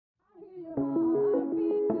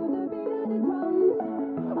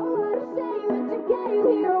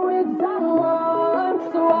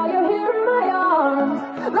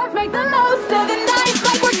Let's make the most of the night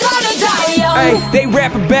like we're gonna die young. Hey, they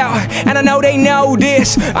rap about, and I know they know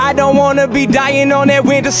this. I don't wanna be dying on that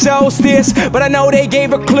winter solstice, but I know they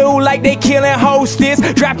gave a clue like they killing hostess.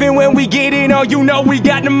 Dropping when we get it on, you know we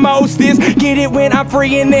got the mostest. Get it when I'm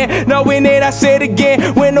free in there, knowing that I said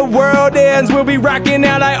again. When the world ends, we'll be rocking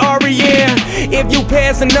out like R.E.M. If you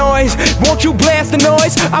pass the noise, won't you blast the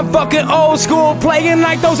noise? I'm fucking old school, playing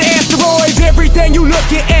like those asteroids. Everything you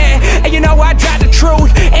looking at, and you know I got the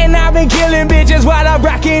truth. And I've been killing bitches while I'm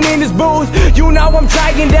rocking in this booth. You know I'm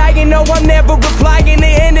trying, dying, no I'm never replying.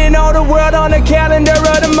 They ending all the world on the calendar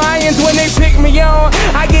of the Mayans. When they pick me on,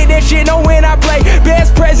 I get that shit on when I play.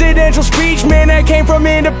 Best presidential speech, man, that came from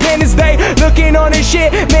Independence Day. Looking on this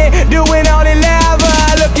shit, man, doing all the lava.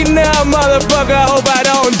 Looking up, motherfucker, hope I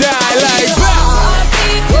don't die like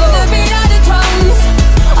Heartbeat to the beat of the drums.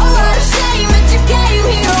 Oh, what a shame that you came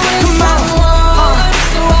here with someone.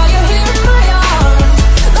 So while you're here in my arms,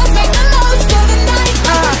 let's make the most of the night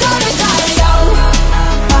like we're gonna die young.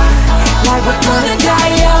 Like we're gonna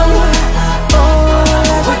die young. Oh,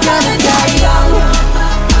 like we're gonna die young.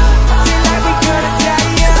 Like we're gonna die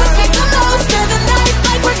young. Let's make the most of the night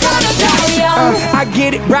like we're gonna die young. I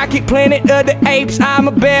get it, Rocket Planet of the Apes. I'm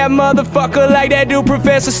a bad motherfucker like that dude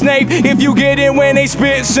Professor Snape. If you get it when they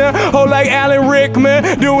spit, son, oh like Alan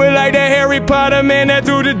Rickman. Do it like that Harry Potter, man, that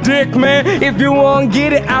through the dick, man. If you won't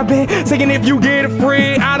get it, I've been singing if you get it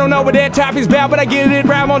free. I don't know what that topic's about, but I get it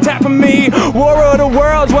right on top of me. War of the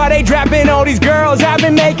Worlds, why they dropping all these girls? I've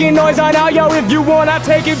been making noise on all yo, if you want, I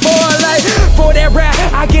take it for a life. For that rap,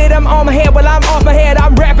 I get them on my head, while I'm off my head.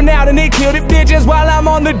 I'm rapping out and they kill the bitches while I'm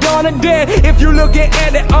on the dawn of dead. If you looking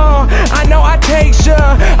at it, I know I take some.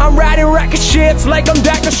 I'm riding rocket ships like I'm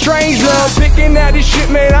Dr. Strangelove. Picking out this shit,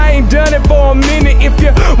 man, I ain't done it for a minute. If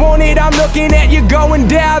you want it, I'm looking at you, go and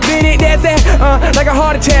dive in it. That's that, like a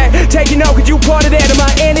heart attack. Taking off, cause you part of that. Am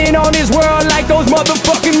I ending on this world like those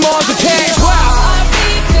motherfucking Mars attacks? Wow.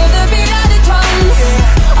 Heartbeat to the beat of the drums.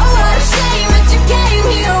 Oh, what a shame that you came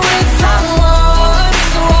here with someone.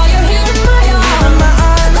 So while you're here in my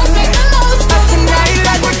arms, let's make the most of the night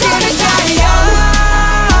like we're gonna die young.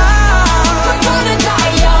 We're gonna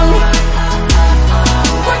die young.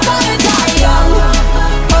 We're gonna die young.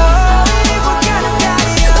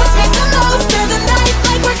 Let's make the most of the night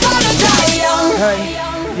like we're gonna die young. Hey,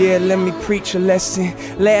 yeah, let me preach a lesson.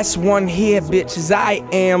 Last one here, bitches, I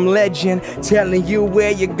am legend. Telling you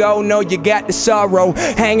where you go, know you got the sorrow.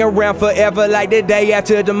 Hang around forever like the day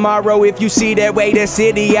after tomorrow. If you see that way, that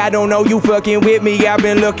city, I don't know you fucking with me. I've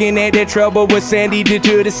been looking at that trouble what Sandy did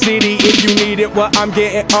to the city. If you need it, what I'm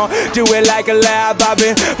getting on, do it like a live. I've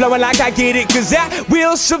been flowing like I get it, cause I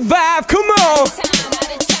will survive. Come on.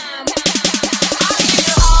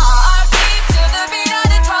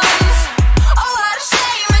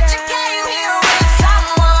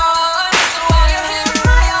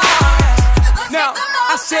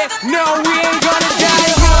 No, we ain't gonna die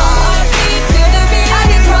young. Heartbeat to the beat of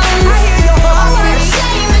the drums. I hear your heart. Oh, what a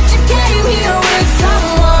shame that you came here with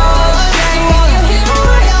someone. So while you're here in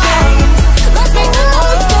my arms, let's make the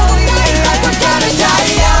most of the night like we're gonna die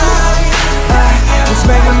young. Let's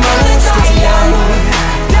make the most of the young.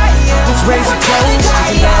 Let's raise a toast to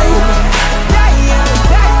the young.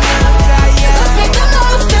 Let's make the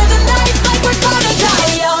most of the night like we're gonna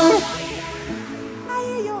die young. I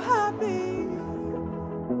hear your heartbeat.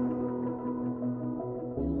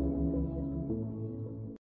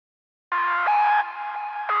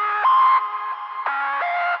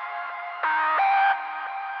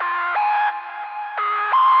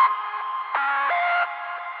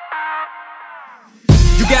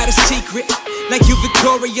 Got a secret, like you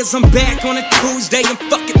victorious. I'm back on a Tuesday and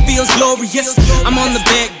fuck it feels glorious. I'm on the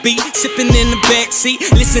backbeat, sipping in the backseat,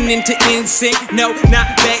 listening to NSYNC. No, not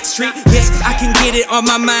Backstreet. Yes, I can get it on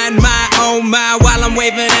my mind, my own mind, while I'm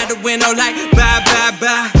waving out the window like bye, bye,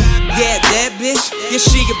 bye. Yeah, that bitch, yeah,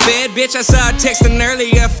 she a bad bitch. I saw her texting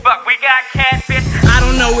earlier. Fuck, we got catfish. I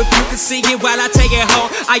don't know if you can see it while I take it home.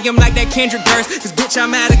 I am like that Kendrick verse, cause bitch,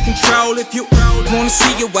 I'm out of control. If you wanna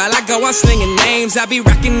see it while I go, I'm slinging names. I be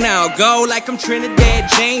rocking now, go like I'm Trinidad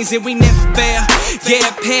James, and we never fail. Yeah,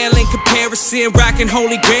 pale in comparison, rocking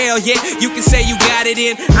Holy Grail. Yeah, you can say you got it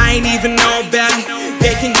in, I ain't even know about it.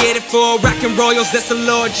 They can get it for rockin' royals, that's the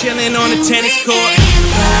Lord chillin' on a tennis court.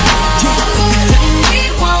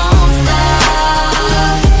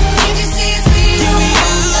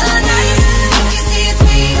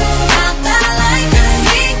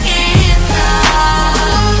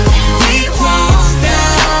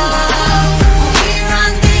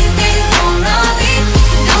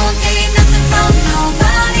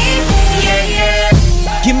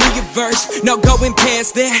 no going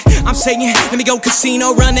past that. I'm saying, let me go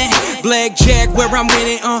casino, run that blackjack where I'm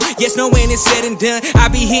winning. Yes, no, when it's said and done, I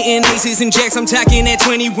be hitting aces and jacks. I'm talking at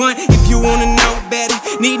 21. If you wanna know better,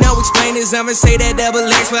 need no explainers. I'ma say that double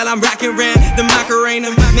X while I'm rocking around the Macarena.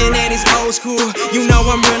 Man, that is old school. You know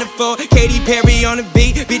I'm running for Katy Perry on the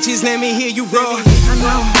beat. Bitches, let me hear you roar. I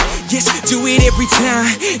know, yes, do it every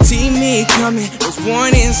time. See me coming, those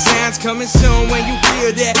warning signs coming soon. When you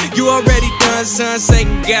feel that, you already done, son. Say,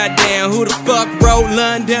 goddamn, who the fuck wrote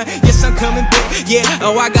London? Yes, I'm coming back, yeah.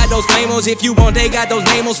 Oh, I got those lamos. If you want, they got those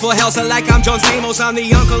lamos for house. Like I'm John Stamos, I'm the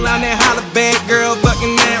uncle, I'm that holla bad girl,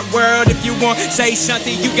 fucking that world. If you want, say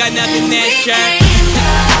something, you got nothing that shine.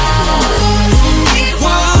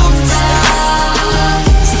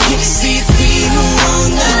 So get to see it's we who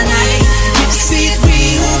own the night. Get to see it's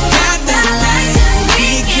we who got the light.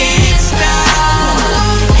 We can't stop,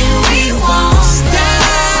 and we won't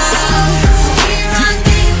stop. We run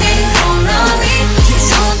things, they don't know it.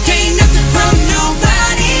 Don't take nothing from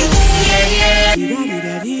nobody. Yeah,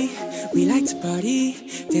 yeah. We like to party,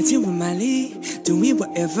 dancing with Miley, doing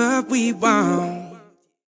whatever we want.